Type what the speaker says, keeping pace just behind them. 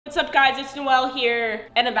What's up guys, it's Noelle here,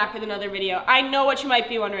 and I'm back with another video. I know what you might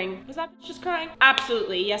be wondering. Was that bitch just crying?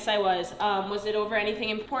 Absolutely, yes I was. Was it over anything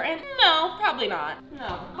important? No, probably not,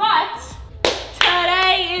 no. But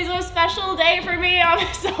today is a special day for me.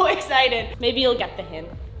 I'm so excited. Maybe you'll get the hint.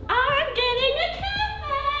 I'm getting a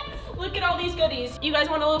cat! Look at all these goodies. You guys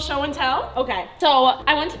want a little show and tell? Okay, so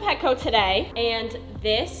I went to Petco today, and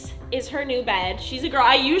this is her new bed. She's a girl.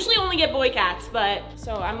 I usually only get boy cats, but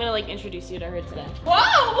so I'm gonna like introduce you to her today. Whoa,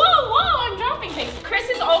 whoa, whoa, I'm dropping things. Chris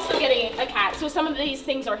is also getting a cat, so some of these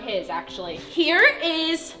things are his actually. Here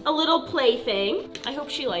is a little plaything. I hope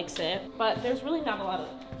she likes it, but there's really not a lot of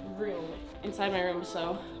room inside my room,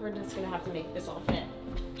 so we're just gonna have to make this all fit.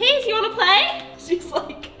 Hey, do you wanna play? She's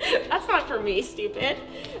like, that's not for me, stupid.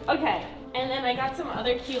 Okay. And then I got some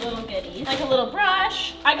other cute little goodies, like a little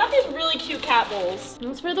brush. I got these really cute cat bowls.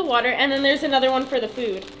 One's for the water, and then there's another one for the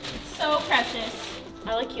food. So precious.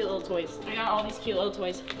 I like cute little toys. I got all these cute little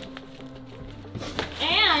toys.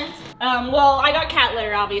 And, well, I got cat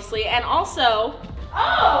litter, obviously, and also,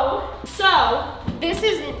 so this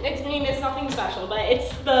is, I mean, it's nothing special, but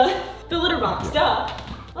it's the litter box, duh.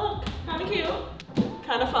 Look, kind of cute,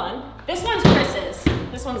 kind of fun. This one's Chris's.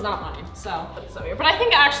 This one's not mine, so put this over here. But I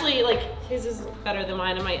think actually, like, his is better than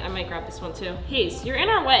mine. I might grab this one too. Hayes, you're in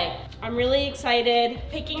our way. I'm really excited.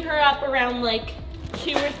 Picking her up around like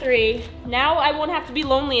 2 or 3. Now I won't have to be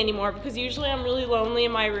lonely anymore because usually I'm really lonely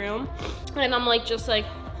in my room. And I'm like, just like,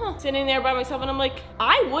 sitting there by myself, and I'm like,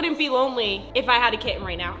 I wouldn't be lonely if I had a kitten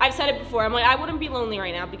right now. I've said it before, I'm like, I wouldn't be lonely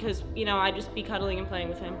right now because, you know, I'd just be cuddling and playing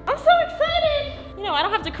with him. I'm so excited! You know, I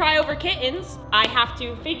don't have to cry over kittens. I have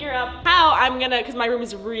to figure out how I'm gonna, because my room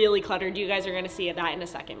is really cluttered. You guys are gonna see that in a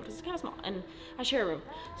second because it's kind of small and I share a room.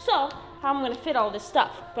 So, how I'm gonna fit all this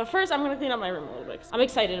stuff. But first, I'm gonna clean up my room a little bit. I'm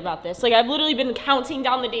excited about this. Like, I've literally been counting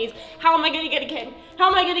down the days. How am I gonna get a kitten? How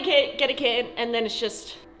am I gonna get a kitten? And then it's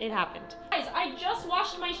just, it happened. Guys, I just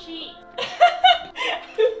washed my sheet.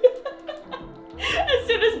 As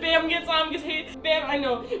soon as Bam gets on, because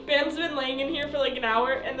Bam's been laying in here for like an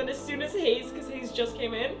hour, and then as soon as because Hayes just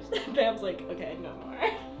came in, Bam's like, okay, no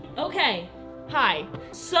more. Okay, hi.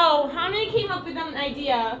 So, Hannah came up with an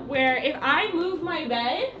idea where if I move my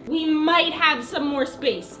bed, we might have some more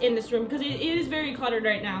space in this room, because it is very cluttered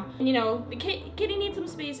right now. And, you know, the kitty needs some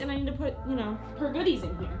space, and I need to put, you know, her goodies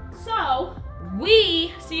in here. So,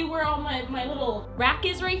 we see where all my little rack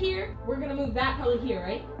is right here. We're gonna move that probably here,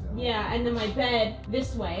 right? Yeah, and then my bed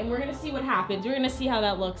this way, and we're gonna see what happens. We're gonna see how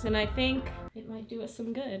that looks, and I think it might do us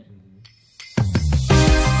some good.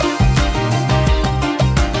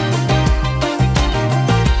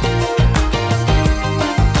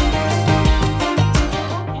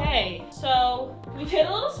 Okay, so we did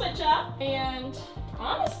a little switch up, and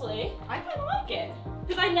honestly, I kind of like it.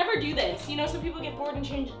 Because I never do this. You know, some people get bored and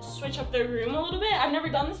switch up their room a little bit. I've never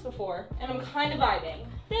done this before, and I'm kind of vibing.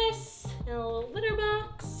 This, and a little litter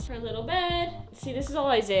box, her little bed. See, this is all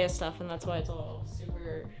Isaiah stuff, and that's why it's all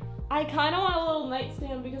super. I kind of want a little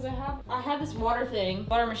nightstand because I have this water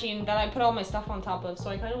machine that I put all my stuff on top of. So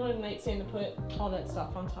I kind of want a nightstand to put all that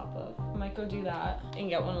stuff on top of. I might go do that and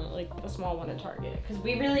get one, like a small one at Target, because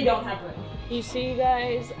we really don't have room. You see,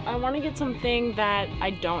 guys, I want to get something that I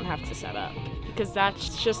don't have to set up, because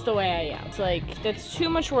that's just the way I am. It's like, that's too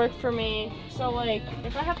much work for me. So like,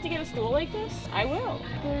 if I have to get a stool like this, I will.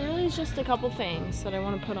 There really is just a couple things that I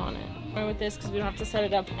want to put on it. With this, because we don't have to set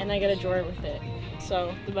it up, and I get a drawer with it.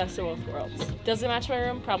 So, the best of both worlds. Does it match my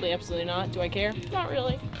room? Probably absolutely not. Do I care? Not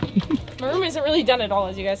really. My room isn't really done at all,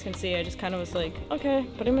 as you guys can see. I just kind of was like, okay,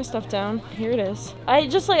 putting my stuff down. Here it is. I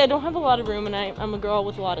don't have a lot of room, and I'm a girl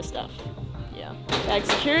with a lot of stuff. Yeah. Bag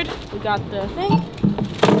secured. We got the thing.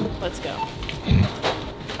 Let's go.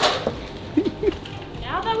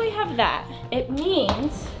 Now that we have that, it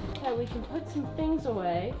means that we can put some things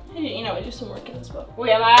away. You know, I do some work in this book. Oh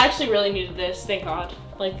yeah, I actually really needed this, thank God.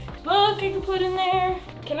 Like, book I can put in there.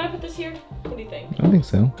 Can I put this here? What do you think? I think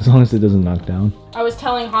so, as long as it doesn't knock down. I was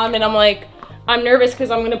telling Hanman, I'm like, I'm nervous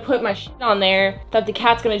because I'm gonna put my shit on there that the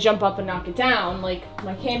cat's gonna jump up and knock it down, like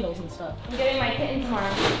my candles and stuff. I'm getting my kitten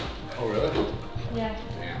tomorrow. Oh really? Yeah.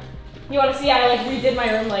 Damn. You wanna see I like redid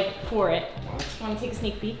my room like for it. Wanna take a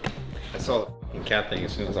sneak peek? I saw the cat thing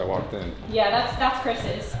as soon as I walked in. Yeah, that's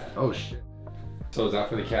Chris's. Oh shit. So is that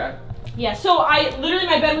for the cat? Yeah, so I literally,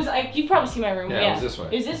 my bed was, you probably see my room. Yeah, it was this way.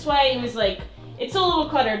 It was this way, it was like, it's a little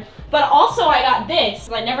cluttered. But also I got this,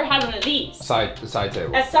 I never had one of these. Side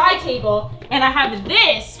table. A side table, and I have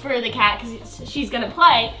this for the cat, because she's gonna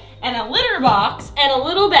play, and a litter box, and a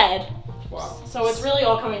little bed. Wow. So it's really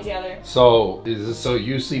all coming together. So so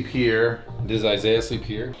you sleep here? Does Isaiah sleep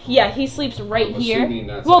here? Yeah, he sleeps right here.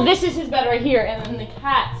 Well, this is his bed right here, and then the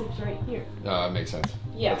cat sleeps right here. Makes sense.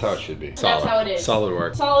 Yes. That's how it should be. That's how it is. Solid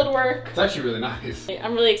work. Solid work. It's actually really nice.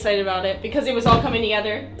 I'm really excited about it because it was all coming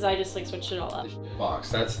together. Because I just like switched it all up. Box.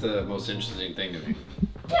 That's the most interesting thing to me.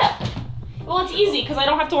 Yeah. Well, it's easy because I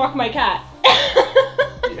don't have to walk my cat.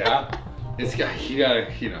 Yeah. It's got, you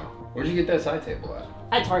gotta, you know. Where'd you get that side table at?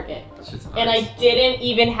 At Target. That's just nice. And I didn't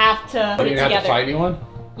even have to put it You didn't together. have to fight anyone?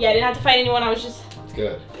 Yeah, I didn't have to fight anyone. I was just. It's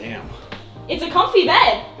good. Damn. It's a comfy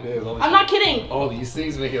bed. It is. I'm not kidding. Oh, these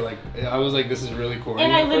things make it like, I was like, this is really corny.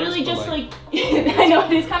 And I at literally first, just but, like I know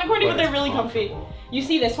it is kind of corny, but it's they're really comfy. comfortable. You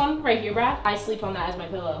see this one right here, Brad? I sleep on that as my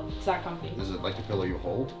pillow. It's that comfy. Is it like the pillow you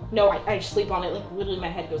hold? No, I just sleep on it. Like literally, my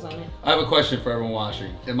head goes on it. I have a question for everyone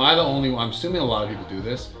watching. Am I the only one? I'm assuming a lot of people do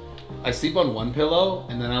this. I sleep on one pillow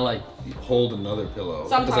and then I like hold another pillow.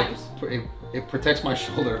 Sometimes. Like, it protects my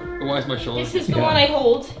shoulder. Why is my shoulder? This is the one I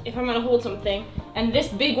hold if I'm gonna hold something. And this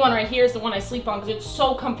big one right here is the one I sleep on because it's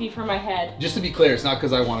so comfy for my head. Just to be clear, it's not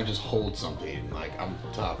because I want to just hold something. Like, I'm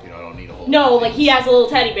tough, you know, I don't need to hold No, things. like he has a little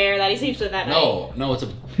teddy bear that he sleeps with at night. No, it's a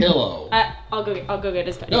pillow. I'll go get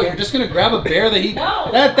his teddy No, bear. you're just gonna grab a bear that he... No.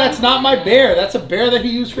 That's not my bear. That's a bear that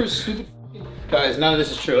he used for his stupid... Guys, none of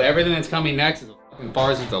this is true. Everything that's coming next is a fucking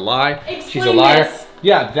farce. It's a lie. Explain She's a liar. this.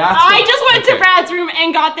 Yeah, that's... I just went to Brad's room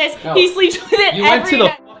and got this. No. He sleeps with it You went every to the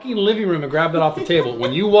night. fucking living room and grabbed that off the table.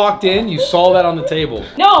 When you walked in, you saw that on the table.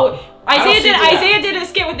 No, see that. Isaiah did a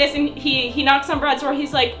skit with this, and he knocks on Brad's door.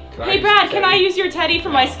 He's like, Can I "Hey use Brad, your can I teddy?" use your teddy for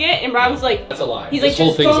my skit?" And Brad was like, That's a lie. He's This like, whole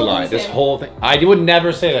 "Just thing's a don't lie. lose This him." whole thing. I would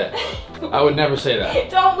never say that. I would never say that.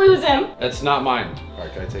 "Don't lose him." That's not mine. All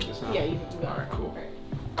right, can I take this now? Yeah, you can go. All right, cool.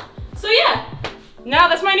 So yeah, now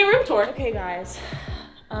that's my new room tour. Okay, guys,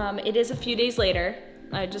 it is a few days later.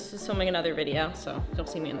 I just was filming another video, so you'll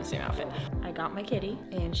see me in the same outfit. I got my kitty,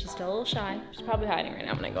 and she's still a little shy. She's probably hiding right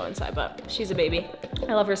now when I go inside, but she's a baby.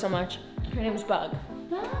 I love her so much. Her name is Bug.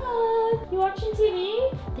 Bug, you watching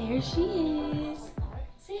TV? There she is.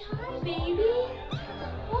 Say hi, baby.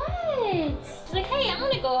 What? She's like, hey, I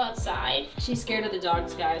want to go outside. She's scared of the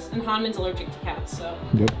dogs, guys, and Hanman's allergic to cats, so.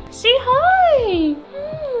 Yep. Say hi.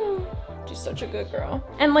 She's such a good girl.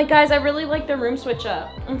 And like, guys, I really like the room switch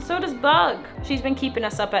up. And so does Bug. She's been keeping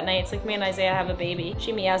us up at night. It's like me and Isaiah have a baby.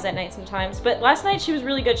 She meows at night sometimes. But last night she was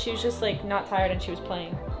really good. She was just like not tired and she was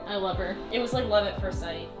playing. I love her. It was like love at first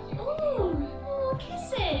sight. Ooh, oh,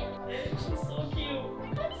 kiss it. She's so cute.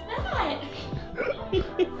 What's that?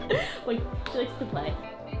 Like, she likes to play.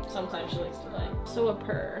 Sometimes she likes to play. So a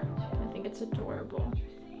purr. I think it's adorable.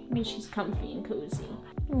 I mean, she's comfy and cozy.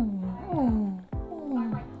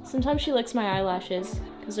 Sometimes she licks my eyelashes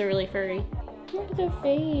because they're really furry. Look at their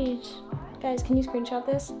face. Guys, can you screenshot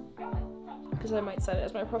this? Because I might set it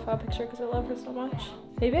as my profile picture because I love her so much.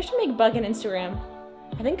 Maybe I should make Bug an Instagram.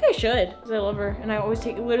 I think I should because I love her. And I always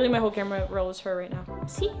take, literally my whole camera roll is her right now.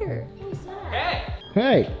 See her. Who's that?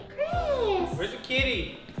 Hey! Hey. Chris! Where's the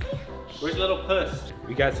kitty? Where's little puss?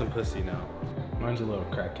 We got some pussy now. Mine's a little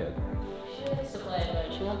crackhead. She likes to play,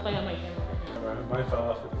 but she won't play on my camera. Mine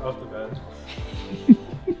fell off the bed.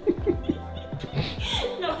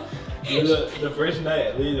 No. The first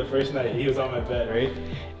night, he was on my bed, right?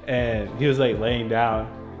 And he was like laying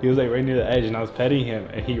down. He was like right near the edge and I was petting him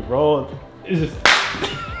and he rolled. It just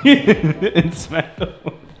and smacked him.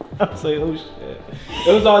 I was like, oh shit.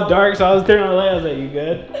 It was all dark, so I was turning on the light. I was like, you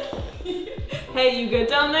good? Hey, you good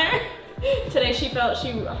down there? Today she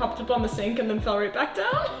hopped up on the sink and then fell right back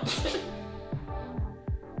down.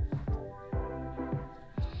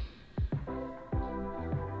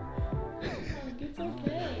 It's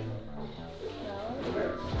okay.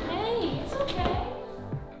 Hey, it's okay.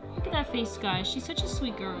 Look at that face, guys. She's such a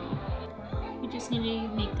sweet girl. We just need to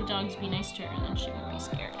make the dogs be nice to her and then she won't be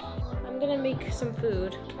scared. I'm gonna make some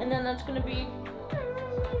food and then that's gonna be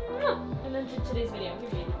and then today's video.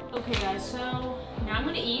 Okay guys, so now I'm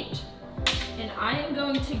gonna eat and I am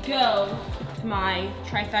going to go to my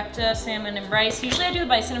trifecta salmon and rice. Usually I do the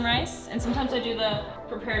bison and rice and sometimes I do the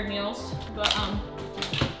prepared meals, but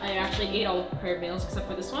I actually ate all the prepared meals except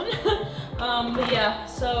for this one. But yeah,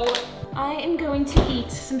 so I am going to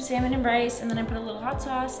eat some salmon and rice and then I put a little hot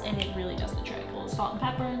sauce and it really does the trick. A little salt and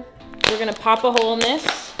pepper. We're gonna pop a hole in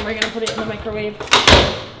this and we're gonna put it in the microwave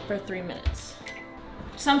for 3 minutes.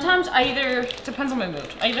 Sometimes it depends on my mood.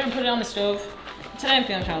 I either put it on the stove. Today I'm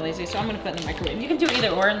feeling kind of lazy, so I'm gonna put it in the microwave. You can do either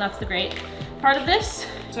or, and that's the great part of this.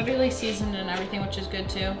 It's already seasoned and everything, which is good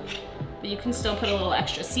too. But you can still put a little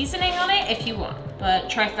extra seasoning on it if you want. But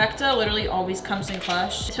trifecta literally always comes in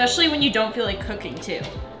clutch, especially when you don't feel like cooking too.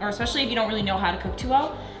 Or especially if you don't really know how to cook too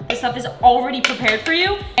well. This stuff is already prepared for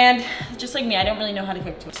you. And just like me, I don't really know how to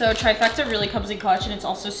cook too well. So trifecta really comes in clutch and it's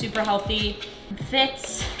also super healthy,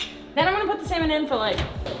 fits. Then I'm gonna put the salmon in for like,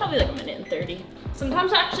 probably like 1 minute and 30.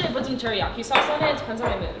 Sometimes actually I put some teriyaki sauce on it. It depends on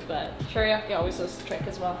my mood, but teriyaki always does the trick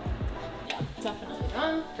as well. Yeah, definitely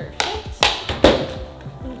done. Perfect.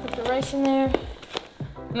 I'm gonna put the rice in there.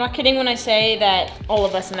 I'm not kidding when I say that all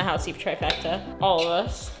of us in the house eat trifecta. All of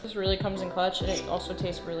us. This really comes in clutch and it also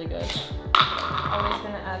tastes really good. Always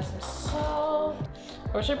gonna add some salt.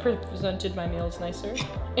 I wish I presented my meals nicer.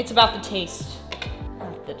 It's about the taste,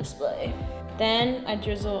 not the display. Then I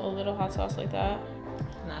drizzle a little hot sauce like that.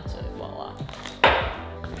 And that's it, voila.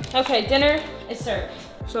 Okay, dinner is served.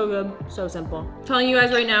 So good, so simple. I'm telling you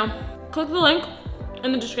guys right now, click the link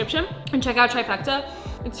in the description and check out Trifecta.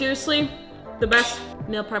 It's seriously the best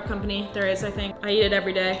meal prep company there is, I think. I eat it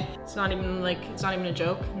every day. It's not even a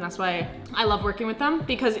joke. And that's why I love working with them,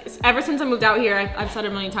 because ever since I moved out here, I've said it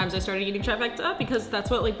a million times, I started eating Trifecta because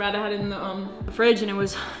that's what like Brad had in the fridge, and it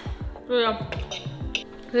was, yeah.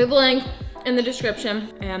 Click the link in the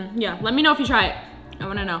description, and yeah, let me know if you try it. I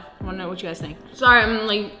wanna know what you guys think. Sorry, I'm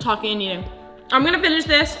like talking and eating. I'm gonna finish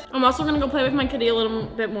this. I'm also gonna go play with my kitty a little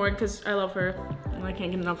bit more because I love her. And I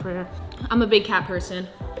can't get enough for her. I'm a big cat person.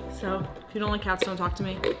 So if you don't like cats, don't talk to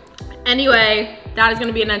me. Anyway, that is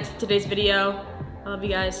gonna be an end to today's video. I love you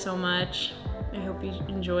guys so much. I hope you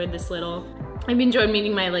enjoyed this little, I enjoyed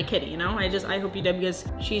meeting my like kitty, you know? I hope you did, because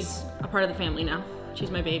she's a part of the family now. She's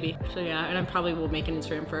my baby. So yeah, and I probably will make an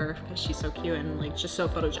Instagram for her because she's so cute and like just so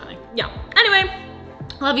photogenic. Yeah, anyway,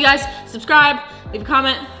 love you guys. Subscribe, leave a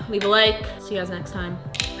comment, leave a like. See you guys next time.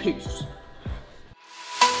 Peace.